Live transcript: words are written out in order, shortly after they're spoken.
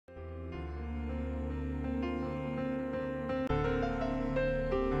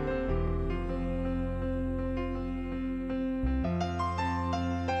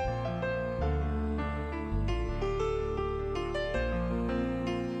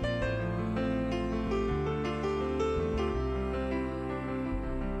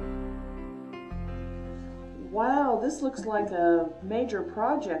Wow, this looks like a major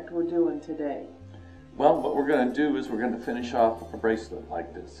project we're doing today. Well, what we're going to do is we're going to finish off a bracelet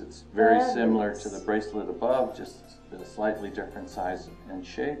like this. It's very similar to the bracelet above, just a slightly different size and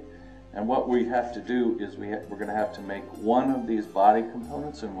shape. And what we have to do is we're going to have to make one of these body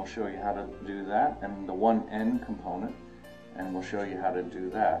components, and we'll show you how to do that, and the one end component, and we'll show you how to do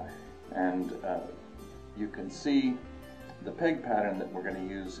that. And you can see the peg pattern that we're going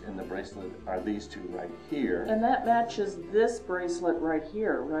to use in the bracelet are these two right here. And that matches this bracelet right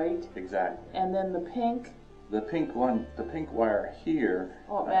here, right? Exactly. And then the pink? The pink wire here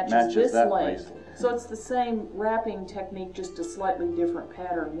matches this that length. bracelet. So it's the same wrapping technique, just a slightly different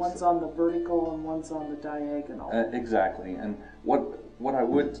pattern. One's on the vertical and one's on the diagonal. Exactly. And what I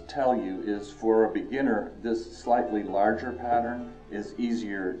would tell you is, for a beginner, this slightly larger pattern is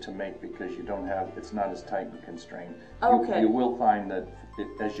easier to make because it's not as tight and constrained. Okay. You will find that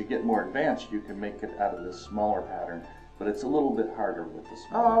as you get more advanced, you can make it out of this smaller pattern, but it's a little bit harder with the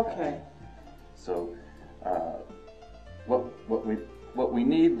smaller pattern. So what we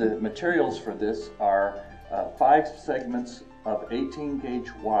need, the materials for this are 5 segments of 18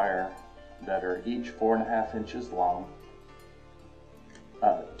 gauge wire that are each 4.5 inches long,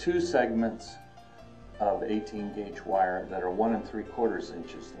 2 segments of 18 gauge wire that are 1 3/4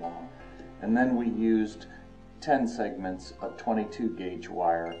 inches long, and then we used 10 segments of 22 gauge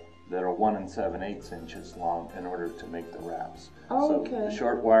wire that are 1 7/8 inches long in order to make the wraps. So the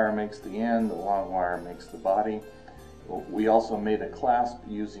short wire makes the end, the long wire makes the body. We also made a clasp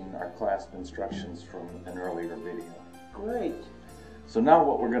using our clasp instructions from an earlier video. Great. So now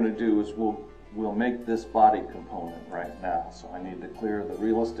what we're going to do is we'll make this body component right now. So I need to clear the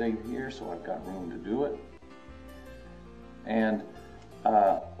real estate here, so I've got room to do it. And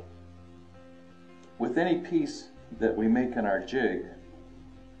with any piece that we make in our jig,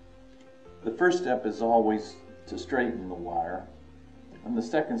 the first step is always to straighten the wire, and the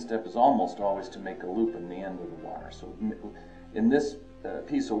second step is almost always to make a loop in the end of the wire. So in this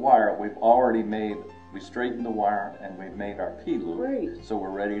piece of wire, we straightened the wire and we've made our P-loop. Great. So we're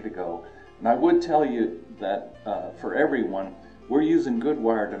ready to go. And I would tell you that for everyone, we're using good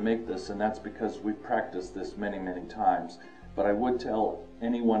wire to make this, and that's because we've practiced this many, many times. But I would tell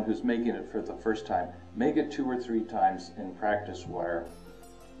anyone who's making it for the first time, make it 2 or 3 times in practice wire,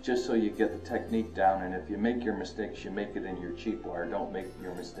 just so you get the technique down. And if you make your mistakes, you make it in your cheap wire. Don't make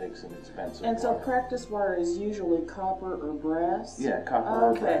your mistakes in expensive wire. And so practice wire is usually copper or brass? Yeah, copper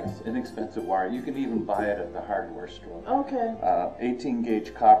or brass, inexpensive wire. You can even buy it at the hardware store. Okay. 18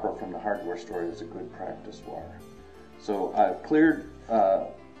 gauge copper from the hardware store is a good practice wire. So I've cleared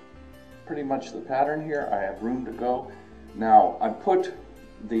pretty much the pattern here. I have room to go. Now I put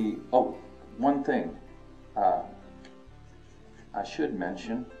one thing I should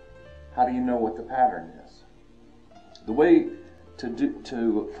mention. How do you know what the pattern is? The way to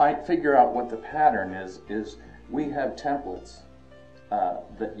figure out what the pattern is we have templates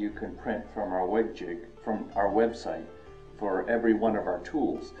that you can print from our WigJig, from our website, for every one of our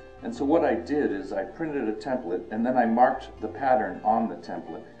tools. And so what I did is I printed a template, and then I marked the pattern on the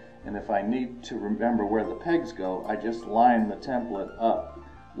template. And if I need to remember where the pegs go, I just line the template up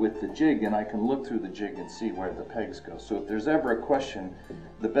with the jig, and I can look through the jig and see where the pegs go. So if there's ever a question,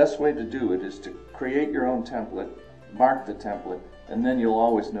 the best way to do it is to create your own template, mark the template, and then you'll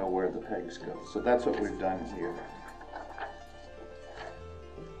always know where the pegs go. So that's what we've done here.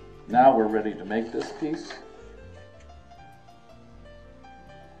 Now we're ready to make this piece.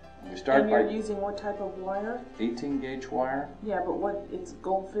 We start and you're using what type of wire? 18 gauge wire. Yeah, but it's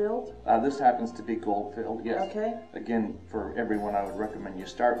gold filled? This happens to be gold filled, yes. Okay. Again, for everyone, I would recommend you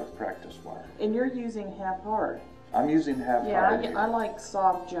start with practice wire. And you're using half hard? I'm using half hard. Yeah, I like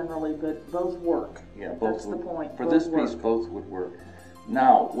soft generally, but both work. Yeah, both. That's the point. For this piece, both would work.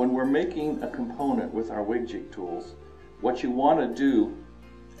 Now, when we're making a component with our WigJig tools, what you want to do,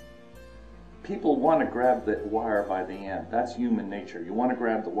 people want to grab the wire by the end. That's human nature. You want to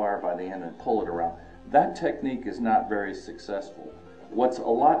grab the wire by the end and pull it around. That technique is not very successful. What's a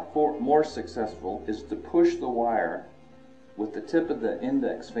lot more successful is to push the wire with the tip of the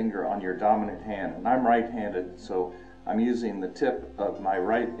index finger on your dominant hand. And I'm right-handed, so I'm using the tip of my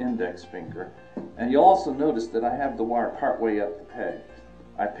right index finger. And you'll also notice that I have the wire partway up the peg.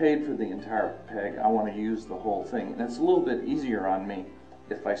 I paid for the entire peg. I want to use the whole thing. And it's a little bit easier on me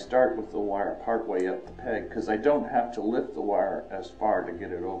if I start with the wire partway up the peg, because I don't have to lift the wire as far to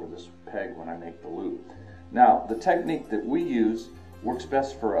get it over this peg when I make the loop. Now, the technique that we use works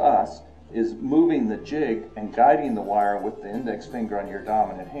best for us is moving the jig and guiding the wire with the index finger on your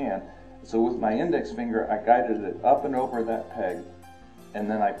dominant hand. So with my index finger, I guided it up and over that peg,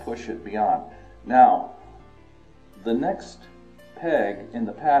 and then I push it beyond. Now, the next peg in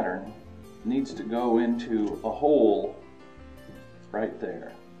the pattern needs to go into a hole right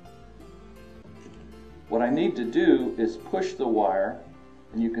there. What I need to do is push the wire,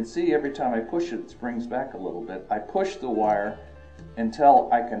 and you can see every time I push it, it springs back a little bit. I push the wire until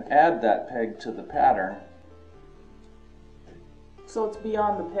I can add that peg to the pattern. So it's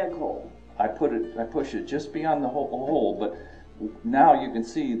beyond the peg hole. I push it just beyond the hole, but now you can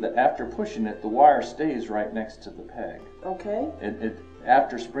see that after pushing it, the wire stays right next to the peg. Okay.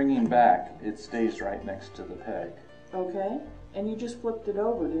 After springing back, it stays right next to the peg. Okay. And you just flipped it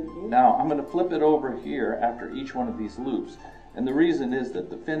over, didn't you? Now I'm going to flip it over here after each one of these loops. And the reason is that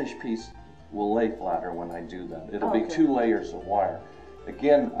the finished piece will lay flatter when I do that. It'll be 2 layers of wire.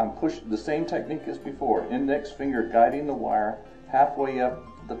 Again, I'm pushing the same technique as before. Index finger guiding the wire halfway up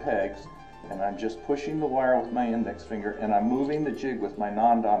the pegs, and I'm just pushing the wire with my index finger, and I'm moving the jig with my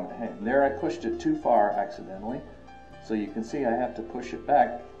non-dominant hand. There I pushed it too far accidentally, so you can see I have to push it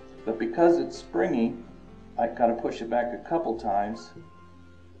back. But because it's springy, I got to push it back a couple times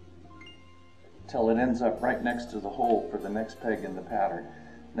till it ends up right next to the hole for the next peg in the pattern.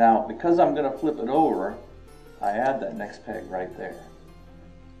 Now, because I'm going to flip it over, I add that next peg right there.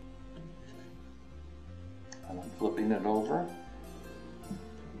 And I'm flipping it over,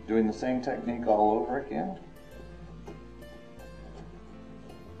 doing the same technique all over again.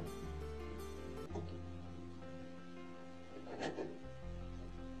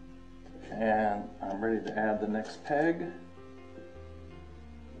 And I'm ready to add the next peg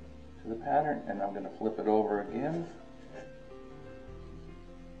to the pattern, and I'm going to flip it over again.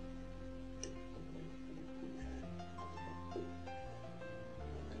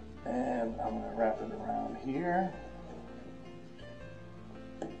 And I'm going to wrap it around here.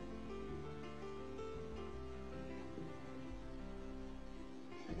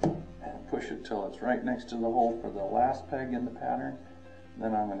 And push it till it's right next to the hole for the last peg in the pattern.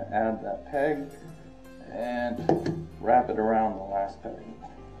 Then I'm going to add that peg and wrap it around the last peg.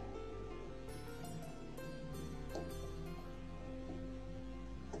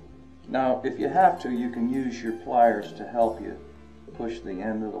 Now, if you have to, you can use your pliers to help you push the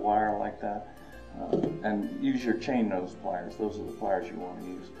end of the wire like that, and use your chain nose pliers. Those are the pliers you want to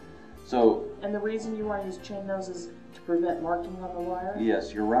use. So, and the reason you want to use chain nose is to prevent marking on the wire?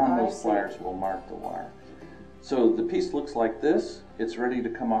 Yes, your round nose pliers will mark the wire. So the piece looks like this. It's ready to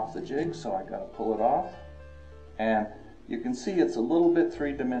come off the jig, so I got to pull it off. And you can see it's a little bit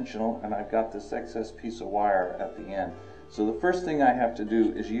three-dimensional, and I've got this excess piece of wire at the end. So the first thing I have to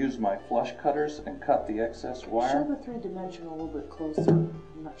do is use my flush cutters and cut the excess wire. Show the three-dimensional a little bit closer.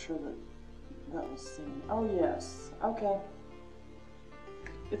 I'm not sure that was seen. Oh yes, okay.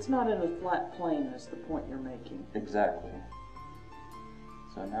 It's not in a flat plane is the point you're making. Exactly.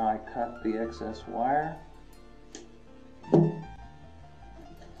 So now I cut the excess wire.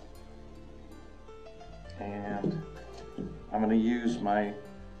 And I'm going to use my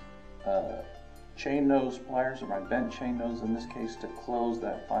chain nose pliers, or my bent chain nose in this case, to close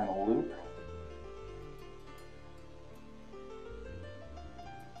that final loop.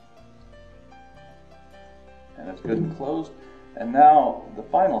 And it's good and closed. And now the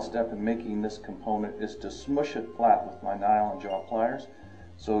final step in making this component is to smush it flat with my nylon jaw pliers.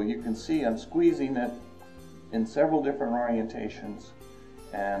 So you can see I'm squeezing it in several different orientations,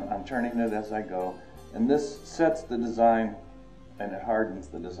 and I'm turning it as I go. And this sets the design, and it hardens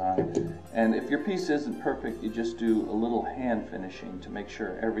the design. And if your piece isn't perfect, you just do a little hand finishing to make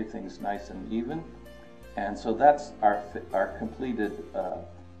sure everything's nice and even. And so that's our completed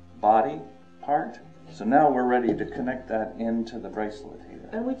body part. So now we're ready to connect that into the bracelet here.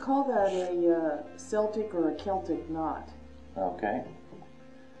 And we call that a Celtic or a Celtic knot. Okay.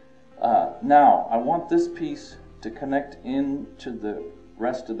 Now I want this piece to connect into the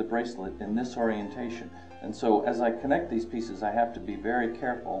rest of the bracelet in this orientation. And so as I connect these pieces, I have to be very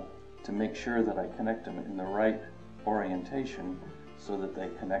careful to make sure that I connect them in the right orientation so that they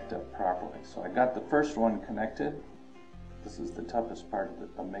connect up properly. So I got the first one connected. This is the toughest part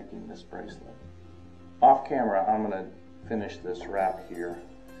of making this bracelet. Off camera, I'm going to finish this wrap here.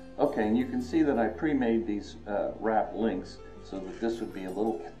 Okay, and you can see that I pre-made these wrap links so that this would be a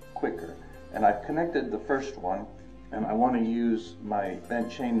little quicker. And I've connected the first one, and I want to use my bent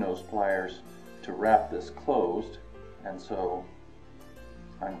chain nose pliers to wrap this closed. And so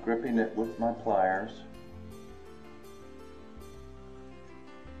I'm gripping it with my pliers.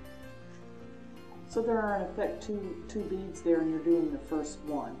 So there are in effect two beads there, and you're doing the first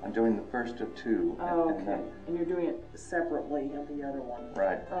one. I'm doing the first of two. Oh, okay. And you're doing it separately of the other one.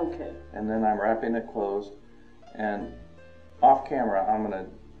 Right. Okay. And then I'm wrapping it closed. And off camera, I'm going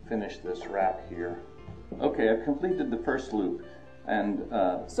to finish this wrap here. Okay, I've completed the first loop, and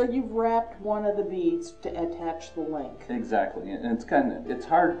so you've wrapped one of the beads to attach the link. Exactly, and it's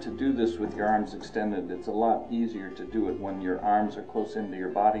hard to do this with your arms extended. It's a lot easier to do it when your arms are close into your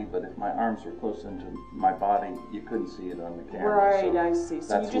body, but if my arms were close into my body, you couldn't see it on the camera. Right, so I see.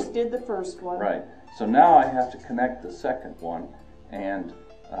 So you just did the first one. Right. So now I have to connect the second one, and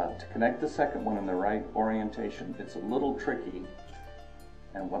to connect the second one in the right orientation, it's a little tricky,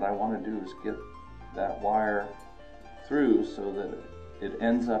 and what I want to do is get that wire through so that it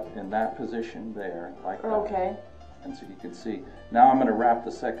ends up in that position there, like that. Okay. And so you can see. Now I'm going to wrap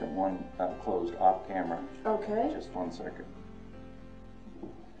the second one closed off camera. Okay. Just 1 second.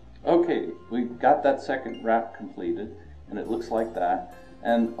 Okay, we got that second wrap completed, and it looks like that.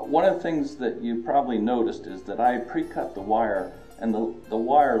 And one of the things that you probably noticed is that I pre-cut the wire, and the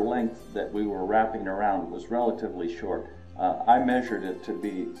wire length that we were wrapping around was relatively short. I measured it to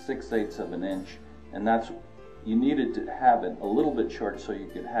be 6/8 of an inch, and you needed to have it a little bit short so you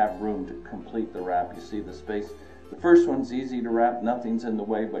could have room to complete the wrap. You see the space. The first one's easy to wrap, nothing's in the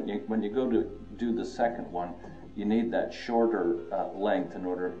way, but when you go to do the second one, you need that shorter length in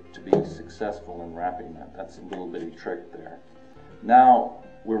order to be successful in wrapping that. That's a little bitty trick there. Now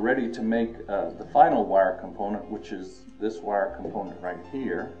we're ready to make the final wire component, which is this wire component right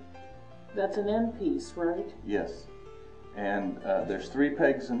here. That's an end piece, right? Yes. And there's 3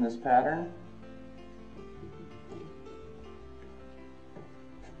 pegs in this pattern.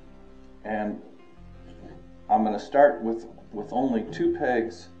 And I'm going to start with only 2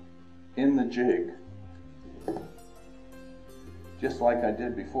 pegs in the jig. Just like I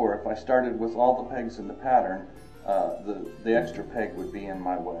did before, if I started with all the pegs in the pattern, the extra peg would be in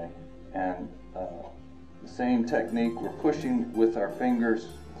my way. And the same technique, we're pushing with our fingers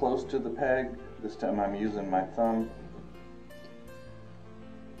close to the peg. This time I'm using my thumb.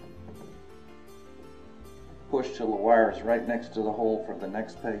 Push till the wire is right next to the hole for the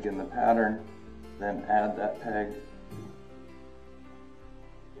next peg in the pattern, then add that peg.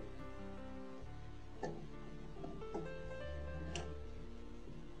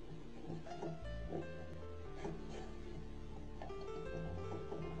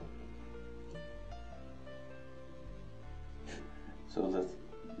 So the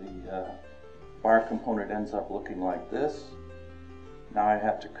wire component ends up looking like this. Now I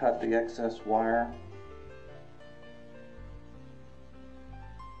have to cut the excess wire.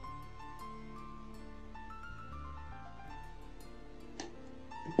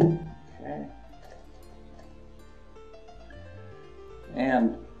 Okay.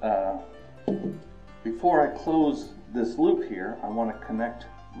 And before I close this loop here, I want to connect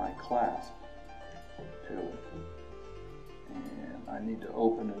my clasp to it. And I need to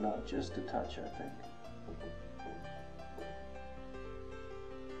open it up just a touch, I think.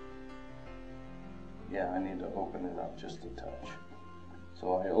 Yeah, I need to open it up just a touch.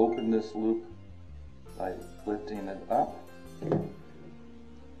 So I open this loop by lifting it up.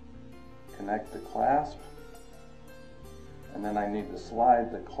 Connect the clasp, and then I need to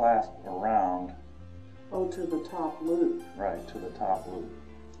slide the clasp around. Oh, to the top loop. Right, to the top loop,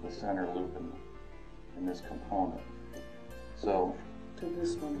 the center loop in this component. So to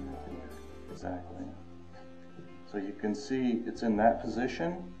this one right here. Exactly. So you can see it's in that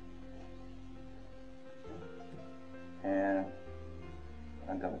position, and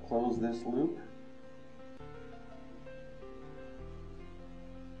I'm going to close this loop.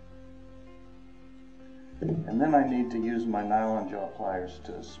 And then I need to use my nylon jaw pliers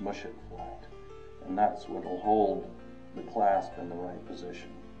to smush it flat. And that's what will hold the clasp in the right position.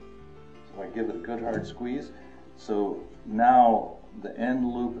 So I give it a good hard squeeze. So now the end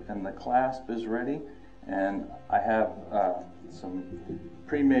loop and the clasp is ready. And I have some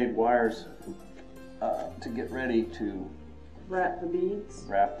pre-made wires to get ready to wrap the beads.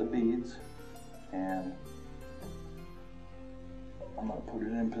 And I'm going to put it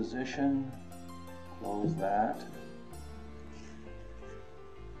in position. Close that.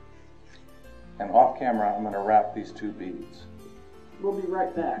 And off camera, I'm going to wrap these 2 beads. We'll be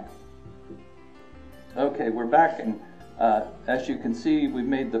right back. Okay, we're back, and as you can see, we've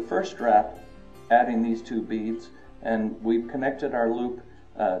made the first wrap adding these 2 beads, and we've connected our loop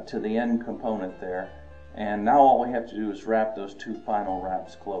to the end component there. And now all we have to do is wrap those 2 final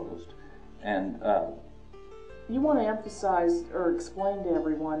wraps closed. And you want to emphasize or explain to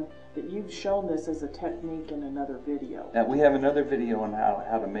everyone that you've shown this as a technique in another video. We have another video on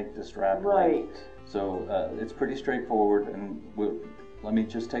how to make this wrap. Right. So it's pretty straightforward, and let me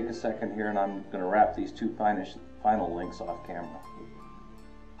just take a second here, and I'm going to wrap these 2 final links off camera.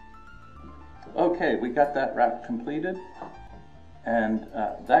 Okay, we got that wrap completed, and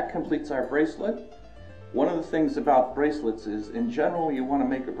that completes our bracelet. One of the things about bracelets is, in general, you want to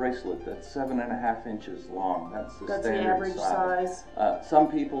make a bracelet that's 7.5 inches long. That's the standard average size. Some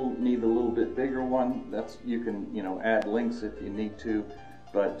people need a little bit bigger one. You can add links if you need to.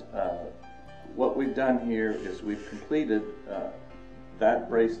 But what we've done here is we've completed that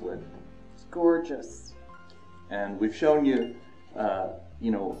bracelet. It's gorgeous. And we've shown you,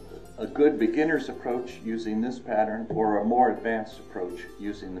 a good beginner's approach using this pattern, or a more advanced approach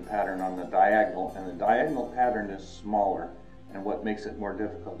using the pattern on the diagonal. And the diagonal pattern is smaller, and what makes it more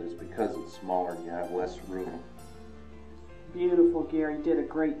difficult is because it's smaller, you have less room. Beautiful, Gary. Did a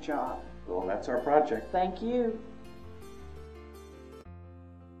great job. Well, that's our project. Thank you.